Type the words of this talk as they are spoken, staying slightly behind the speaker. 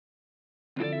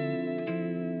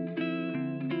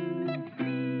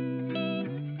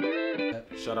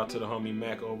Shout out to the homie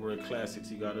Mac over at Clsics.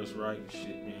 He got us right.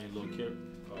 Shit, man. Little camera.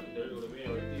 Oh, there go the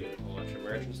man right there. A bunch of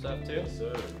merch and stuff too. Yes,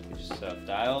 sir. Just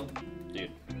dialed. Dude.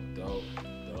 Dope.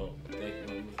 Thank you,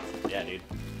 homie. Yeah, dude.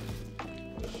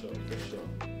 For sure.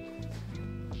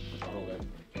 Oh,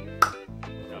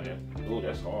 yeah. Ooh,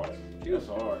 that's hard. That's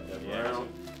hard. That's round.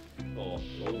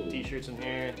 Little t-shirts in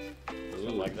here.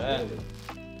 Stuff like that. that.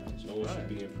 No one should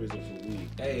be in prison for weed.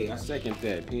 Hey, I second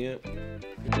that, pimp.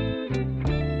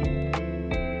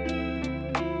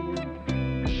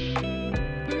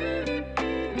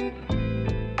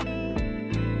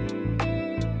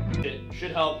 It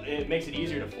should help. It makes it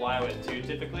easier to fly with too,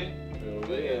 typically. Oh,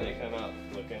 But yeah, they come out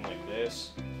looking like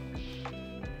this.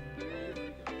 And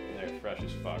they're fresh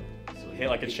as fuck. So hit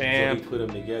like a champ. So he put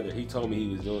them together. He told me he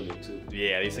was doing it too.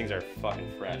 Yeah, these things are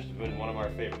fucking fresh. It's been one of our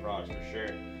favorite products for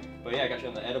sure. But yeah, I got you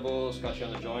on the edibles, got you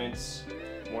on the joints,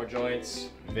 more joints,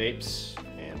 vapes,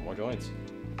 and more joints.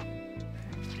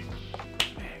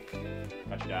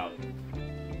 Got you out.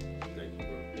 Thank you, bro.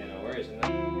 Yeah, no worries.